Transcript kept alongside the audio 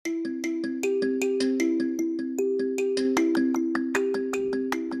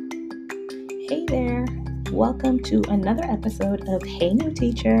Hey there. Welcome to another episode of Hey New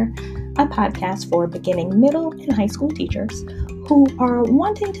Teacher, a podcast for beginning middle and high school teachers who are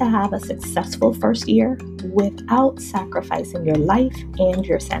wanting to have a successful first year without sacrificing your life and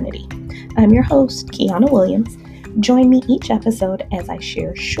your sanity. I'm your host, Kiana Williams. Join me each episode as I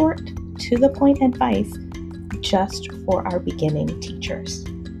share short, to the point advice just for our beginning teachers.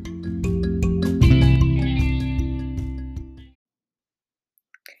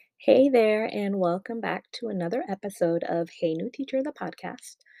 Hey there, and welcome back to another episode of Hey New Teacher, the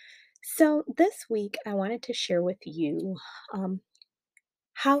podcast. So, this week I wanted to share with you um,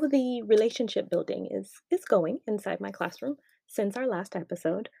 how the relationship building is going inside my classroom since our last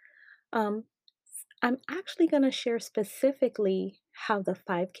episode. Um, I'm actually going to share specifically how the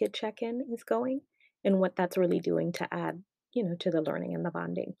 5 kid check-in is going and what that's really doing to add, to the learning and the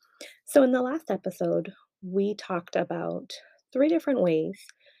bonding. So, in the last episode, we talked about 3 different ways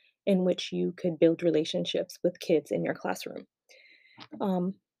in which you could build relationships with kids in your classroom.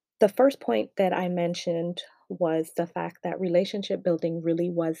 Um, the first point that I mentioned was the fact that relationship building really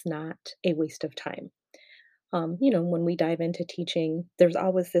was not a waste of time. When we dive into teaching, there's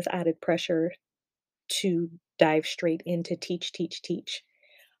always this added pressure to dive straight into teach, teach, teach.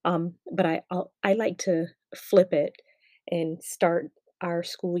 But I like to flip it and start our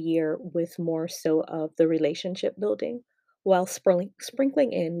school year with more so of the relationship building while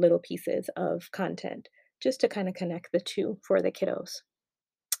sprinkling in little pieces of content just to kind of connect the two for the kiddos.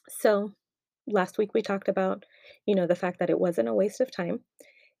 So last week we talked about, the fact that it wasn't a waste of time.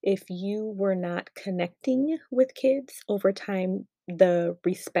 If you were not connecting with kids over time, the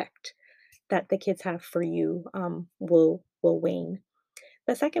respect that the kids have for you will wane.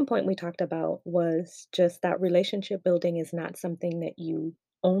 The second point we talked about was just that relationship building is not something that you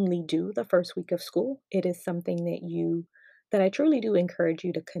only do the first week of school. It is something that I truly do encourage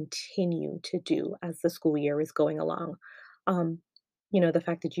you to continue to do as the school year is going along. Um, the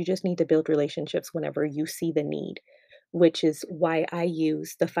fact that you just need to build relationships whenever you see the need, which is why I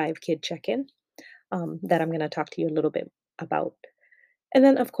use the 5 kid check-in that I'm going to talk to you a little bit about. And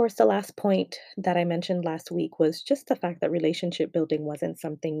then, of course, the last point that I mentioned last week was just the fact that relationship building wasn't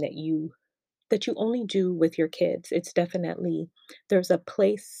something that you only do with your kids. It's definitely there's a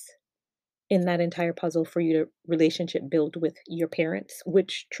place in that entire puzzle for you to relationship build with your parents,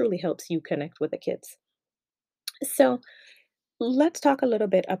 which truly helps you connect with the kids. So let's talk a little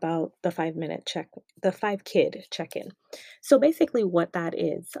bit about the 5 kid check-in. So basically, what that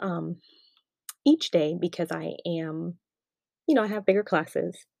is, each day because I have bigger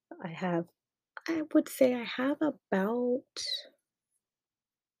classes. I have I would say I have about,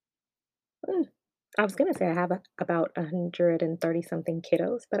 mm, I was gonna say I have about 130 something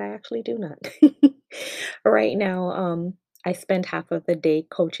kiddos, but I actually do not. Right now, I spend half of the day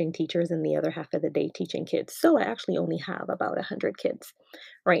coaching teachers and the other half of the day teaching kids. So I actually only have about 100 kids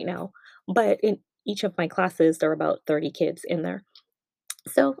right now. But in each of my classes, there are about 30 kids in there.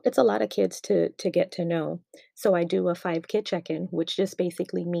 So it's a lot of kids to get to know. So I do a 5 kid check-in, which just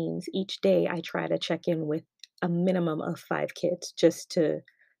basically means each day I try to check in with a minimum of 5 kids just to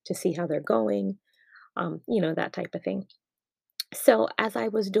see how they're going, that type of thing. So as I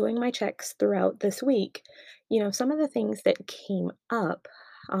was doing my checks throughout this week, some of the things that came up,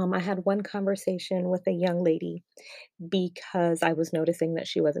 I had one conversation with a young lady because I was noticing that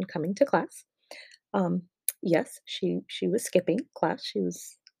she wasn't coming to class. Um, yes, she was skipping class.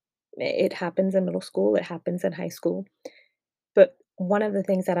 It happens in middle school, it happens in high school. But one of the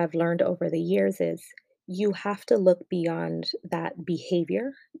things that I've learned over the years is you have to look beyond that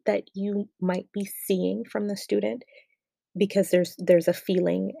behavior that you might be seeing from the student because there's a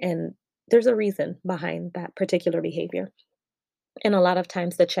feeling and there's a reason behind that particular behavior. And a lot of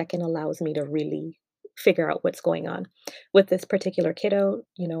times the check-in allows me to really figure out what's going on. With this particular kiddo,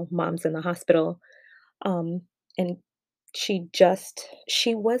 mom's in the hospital, um, and she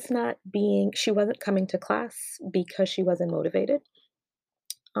wasn't coming to class because she wasn't motivated.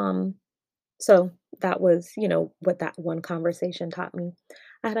 Um, so that was, what that one conversation taught me.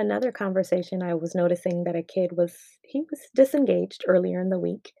 I had another conversation. I was noticing that he was disengaged earlier in the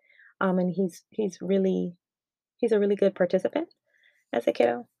week. And he's a really good participant as a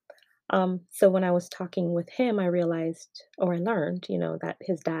kiddo. So when I was talking with him, I realized or I learned, that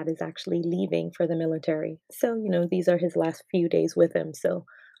his dad is actually leaving for the military. So, these are his last few days with him. So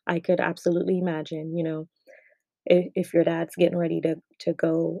I could absolutely imagine, if your dad's getting ready to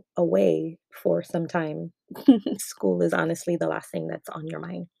go away for some time, school is honestly the last thing that's on your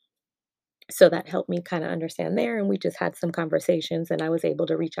mind. So that helped me kind of understand there. And we just had some conversations, and I was able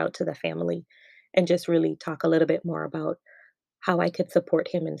to reach out to the family and just really talk a little bit more about how I could support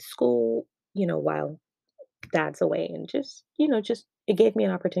him in school, while dad's away, and just it gave me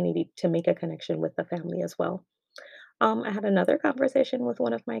an opportunity to make a connection with the family as well. I had another conversation with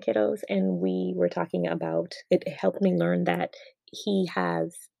one of my kiddos, and we were talking about it. Helped me learn that he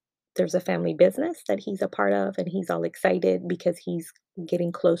has there's a family business that he's a part of, and he's all excited because he's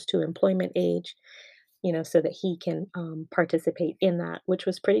getting close to employment age, so that he can participate in that, which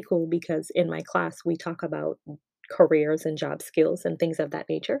was pretty cool because in my class we talk about careers and job skills and things of that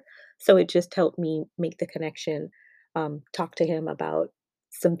nature. So it just helped me make the connection, talk to him about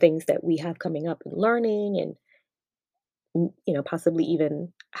some things that we have coming up in learning, and possibly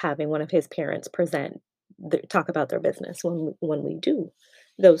even having one of his parents talk about their business when we do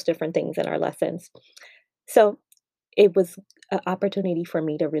those different things in our lessons. So it was an opportunity for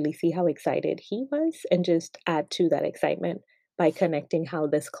me to really see how excited he was and just add to that excitement by connecting how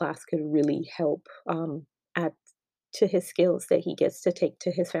this class could really help, add to his skills that he gets to take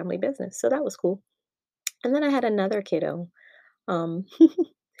to his family business. So that was cool. And then I had another kiddo, um,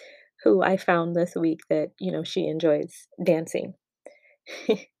 who I found this week that, she enjoys dancing.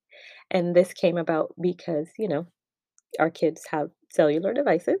 And this came about because, our kids have cellular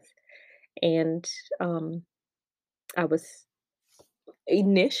devices. And I was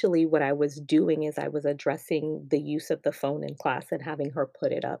initially, what I was doing is I was addressing the use of the phone in class and having her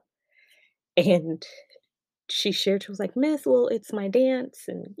put it up. And she was like, Miss, well, it's my dance.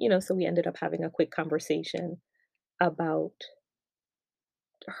 And, so we ended up having a quick conversation about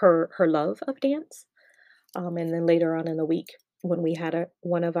her love of dance. And then later on in the week, when we had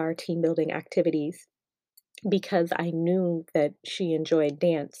one of our team building activities, because I knew that she enjoyed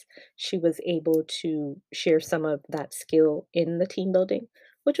dance, she was able to share some of that skill in the team building,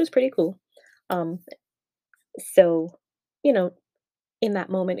 which was pretty cool. Um, so, you know, in that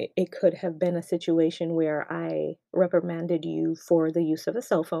moment, it could have been a situation where I reprimanded you for the use of a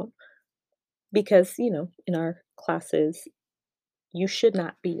cell phone because, in our classes, you should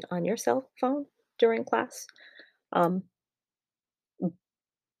not be on your cell phone during class. Um,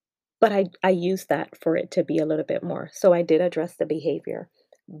 But I used that for it to be a little bit more. So I did address the behavior,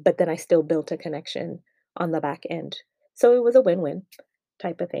 but then I still built a connection on the back end. So it was a win-win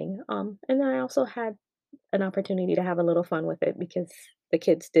type of thing. And then I also had an opportunity to have a little fun with it because the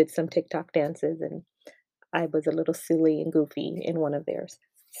kids did some TikTok dances, and I was a little silly and goofy in one of theirs.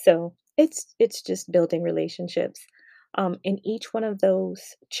 So it's just building relationships. In each one of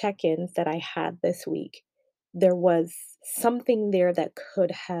those check-ins that I had this week, there was something there that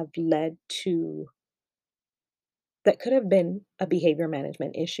could have been a behavior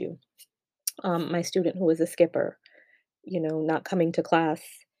management issue. My student who was a skipper, not coming to class.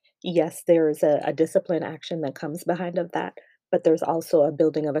 Yes, there's a discipline action that comes behind of that, but there's also a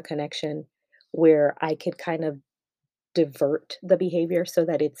building of a connection where I could kind of divert the behavior so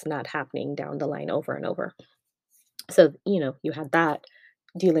that it's not happening down the line over and over. So, you had that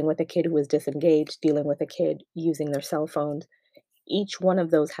dealing with a kid who was disengaged, dealing with a kid using their cell phones. Each one of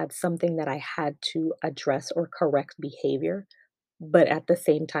those had something that I had to address or correct behavior, but at the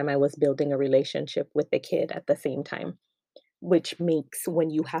same time, I was building a relationship with the kid at the same time, which makes when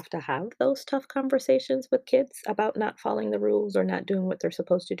you have to have those tough conversations with kids about not following the rules or not doing what they're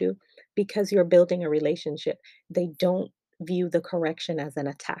supposed to do, because you're building a relationship, they don't view the correction as an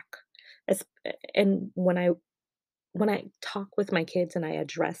attack. As, and when I talk with my kids and I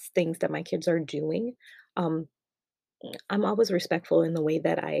address things that my kids are doing, um, I'm always respectful in the way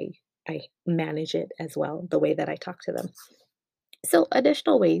that I manage it as well, the way that I talk to them. So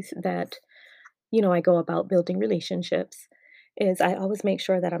additional ways that I go about building relationships is I always make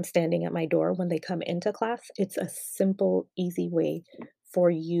sure that I'm standing at my door when they come into class. It's a simple, easy way for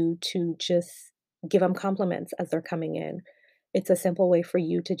you to just give them compliments as they're coming in. It's a simple way for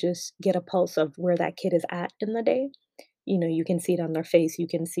you to just get a pulse of where that kid is at in the day. You can see it on their face. You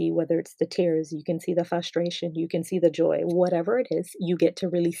can see whether it's the tears, you can see the frustration, you can see the joy, whatever it is, you get to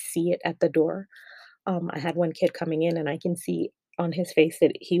really see it at the door. I had one kid coming in, and I can see on his face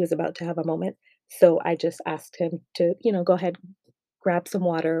that he was about to have a moment. So I just asked him to, go ahead, grab some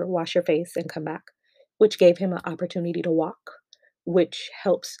water, wash your face, and come back, which gave him an opportunity to walk, which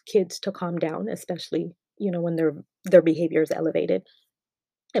helps kids to calm down, especially, when their behavior is elevated.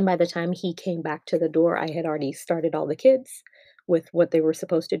 And by the time he came back to the door, I had already started all the kids with what they were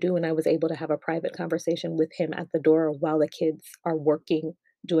supposed to do, and I was able to have a private conversation with him at the door while the kids are working,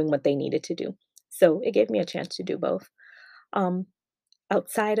 doing what they needed to do. So it gave me a chance to do both. Um,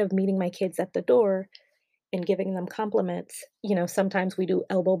 Outside of meeting my kids at the door and giving them compliments, sometimes we do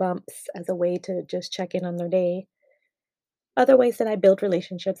elbow bumps as a way to just check in on their day. Other ways that I build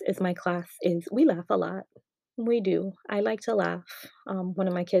relationships is my class is we laugh a lot. We do. I like to laugh. One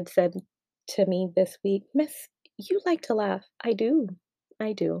of my kids said to me this week, "Miss, you like to laugh." "I do.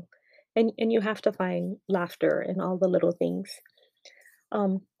 I do." And you have to find laughter in all the little things.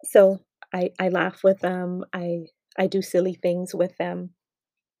 So I laugh with them. I do silly things with them.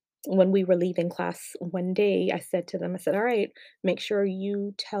 When we were leaving class one day, I said to them, I said, "All right, make sure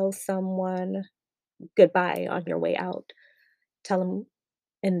you tell someone goodbye on your way out. Tell them."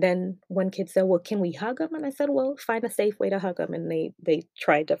 And then one kid said, "Well, can we hug them?" And I said, "Well, find a safe way to hug them." And they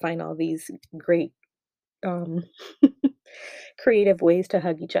tried to find all these great um creative ways to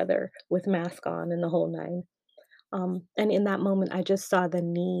hug each other with mask on and the whole nine. And in that moment, I just saw the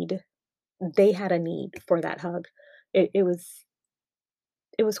need. They had a need for that hug. It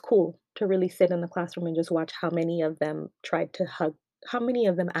was cool to really sit in the classroom and just watch how many of them tried to hug, how many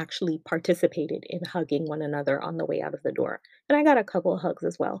of them actually participated in hugging one another on the way out of the door. And I got a couple of hugs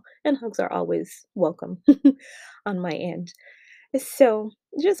as well, and hugs are always welcome on my end. So,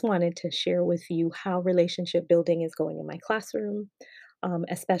 just wanted to share with you how relationship building is going in my classroom,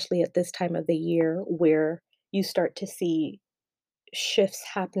 especially at this time of the year where you start to see shifts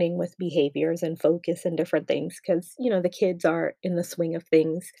happening with behaviors and focus and different things because the kids are in the swing of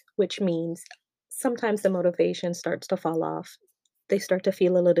things, which means sometimes the motivation starts to fall off. They start to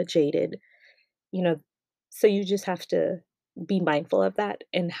feel a little jaded, you know so you just have to be mindful of that.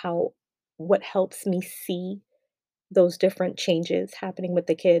 And how what helps me see those different changes happening with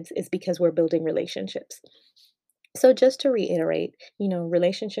the kids is because we're building relationships. So just to reiterate,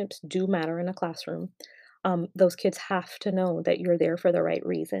 relationships do matter in a classroom. Those kids have to know that you're there for the right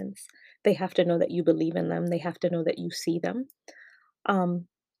reasons. They have to know that you believe in them. They have to know that you see them. Um,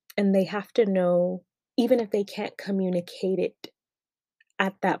 and they have to know, even if they can't communicate it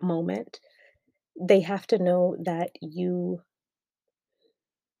at that moment, they have to know that you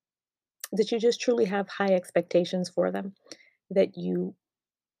just truly have high expectations for them, that you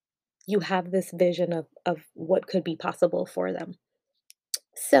have this vision of what could be possible for them.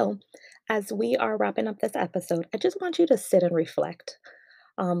 So, as we are wrapping up this episode, I just want you to sit and reflect,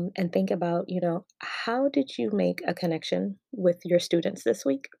 and think about, how did you make a connection with your students this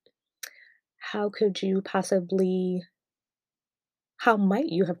week? How could you possibly, how might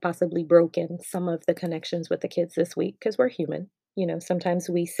you have possibly broken some of the connections with the kids this week? Because we're human. Sometimes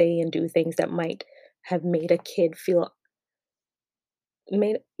we say and do things that might have made a kid feel,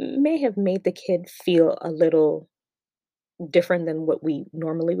 may have made the kid feel a little different than what we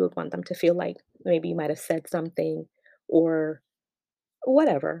normally would want them to feel like. Maybe you might have said something or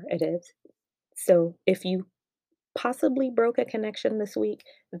whatever it is. So if you possibly broke a connection this week,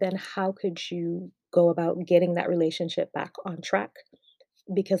 then how could you go about getting that relationship back on track?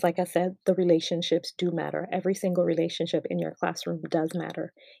 Because, like I said, the relationships do matter. Every single relationship in your classroom does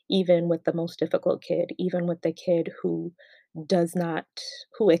matter, even with the most difficult kid, even with the kid who does not,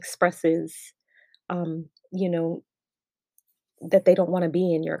 who expresses, um, you know, that they don't wanna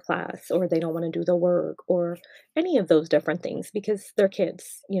be in your class or they don't wanna do the work or any of those different things because they're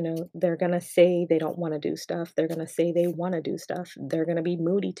kids. They're gonna say they don't wanna do stuff, they're gonna say they wanna do stuff, they're gonna be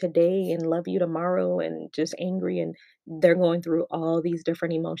moody today and love you tomorrow and just angry, and they're going through all these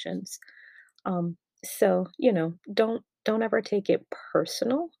different emotions. So, don't ever take it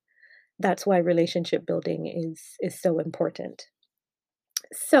personal. That's why relationship building is so important.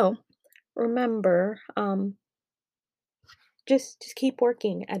 So, remember, just keep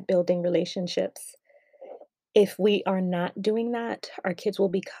working at building relationships. If we are not doing that, our kids will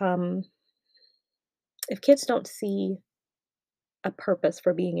become if kids don't see a purpose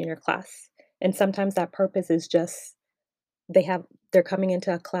for being in your class, and sometimes that purpose is just they have they're coming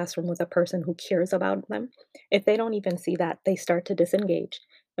into a classroom with a person who cares about them. If they don't even see that, they start to disengage.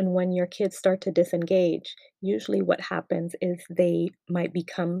 And when your kids start to disengage, usually what happens is they might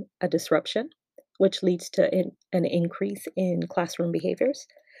become a disruption, which leads to an increase in classroom behaviors,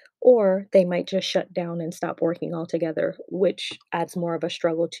 or they might just shut down and stop working altogether, which adds more of a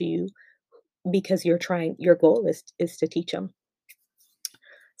struggle to you because your goal is to teach them.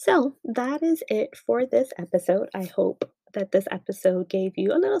 So that is it for this episode. I hope that this episode gave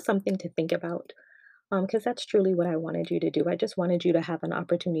you a little something to think about, because that's truly what I wanted you to do. I just wanted you to have an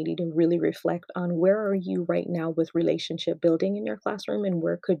opportunity to really reflect on where are you right now with relationship building in your classroom and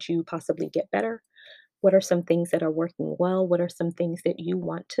where could you possibly get better? What are some things that are working well? What are some things that you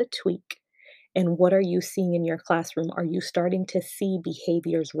want to tweak? And what are you seeing in your classroom? Are you starting to see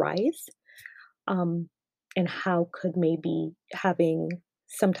behaviors rise? um, and how could maybe having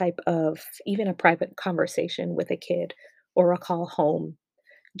some type of even a private conversation with a kid or a call home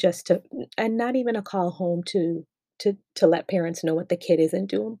just to and not even a call home to let parents know what the kid isn't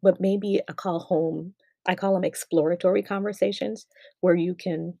doing, but maybe a call home. I call them exploratory conversations where you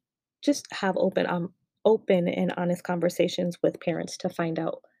can just have open and honest conversations with parents to find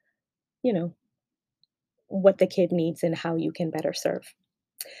out, you know, what the kid needs and how you can better serve.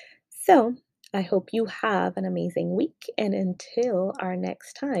 So, I hope you have an amazing week, and until our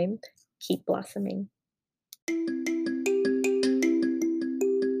next time, keep blossoming.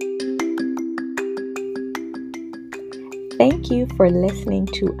 Thank you for listening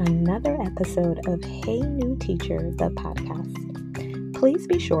to another episode of Hey New Teacher, the podcast. Please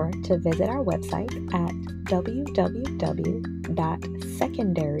be sure to visit our website at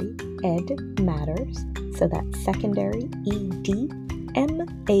www.secondaryedmatters, so that's secondary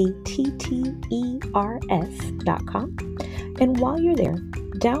EDMATTERS.com. And while you're there,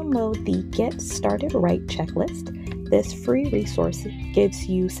 download the Get Started Right checklist. This free resource gives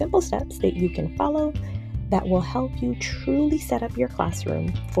you simple steps that you can follow that will help you truly set up your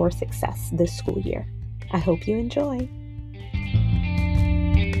classroom for success this school year. I hope you enjoy.